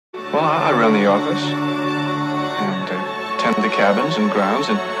Well, I run the office and tend the cabins and grounds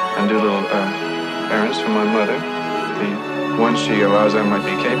and do little errands for my mother. The ones she allows I might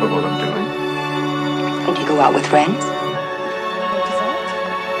be capable of doing. And you go out with friends?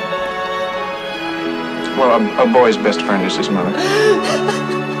 Well, a boy's best friend is his mother.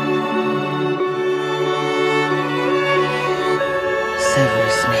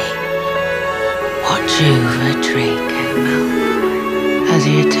 Severus me. Watch over Draco Malfoy as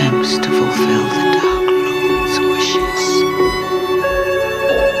he attempts to fulfill the Dark Lord's wishes.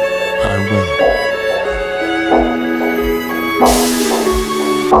 I will.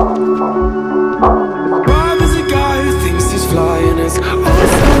 Rob is a guy who thinks he's flying, is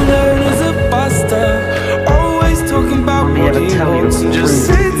also known as a buster. Always talking about what he wants and just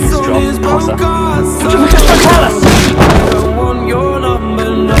sits on his podcast. I don't want your number,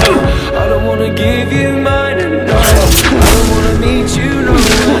 no. I don't want to give you mine, and no. I don't want to meet you, no, no.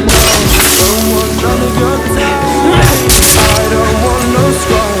 Don't want none of your time. I don't want no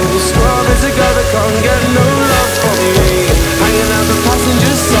scrub. Scrub is a guy that can't get no love from me. Hanging out the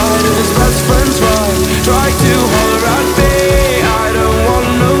passenger side of his best friend's ride. Try to holler at me. I don't want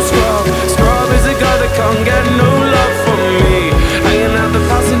no scrub. Scrub is a guy that can't get no love from me. Hanging out the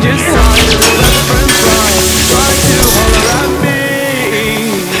passenger side of his best friend's ride. Try to holler at me.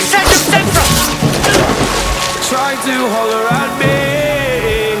 Try to holler at me.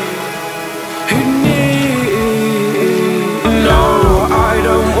 No, I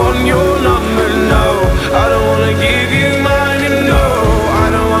don't want your number, no. I don't want to give you mine, and no. I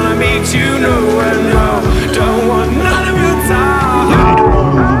don't want to meet you nowhere, no. Don't want none of your time. Made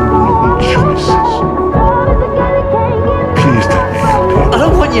all choices. Please let me help you. I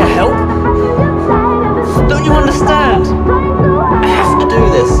don't want your help. Don't you understand? I have to do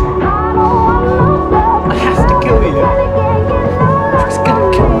this. I have to kill you. It's gonna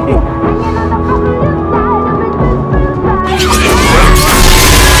kill me.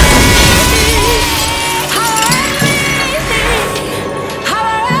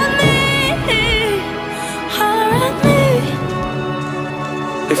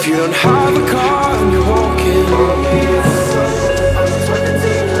 If you don't have a car and you're walking,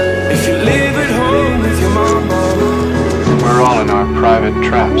 if you live at home with your mama, We're all in our private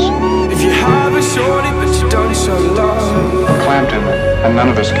traps, if you have a shorty but you don't show love, clamped in them, and none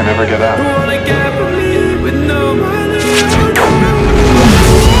of us can ever get out. wanna get with me with no money.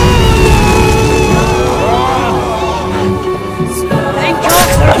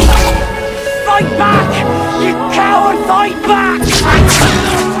 Fight back! You coward, fight back!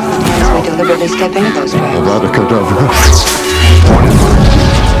 We deliberately step into those traps. Avada-kedavra.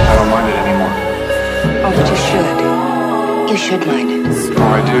 I don't mind it anymore. Oh, but you should. You should mind it. Oh,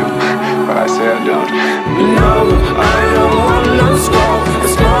 I do, but I say I don't. No, I don't want no scrub. A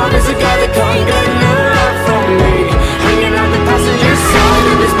scrub is a guy that can't get no love from me. Hanging out the passenger side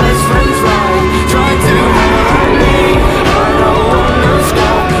of his best friend's ride. Try to hide me. I don't want no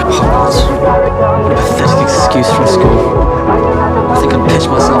scrub. What a pathetic excuse from school. I think I'd pitch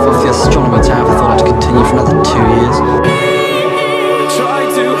myself off the astronomer tower if I thought I'd continue for another 2 years. Try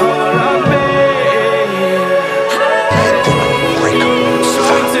to holler at me.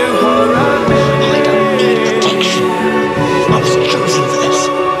 Try to holler at me. I don't need protection. I was chosen for this.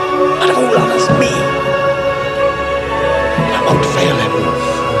 Out of all others, me. I won't fail him.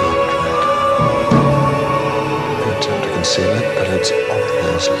 I intend to conceal it, but it's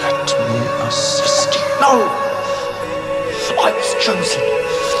obvious. Let me assist you. No! I was chosen.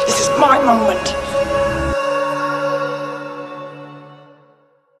 This is my moment.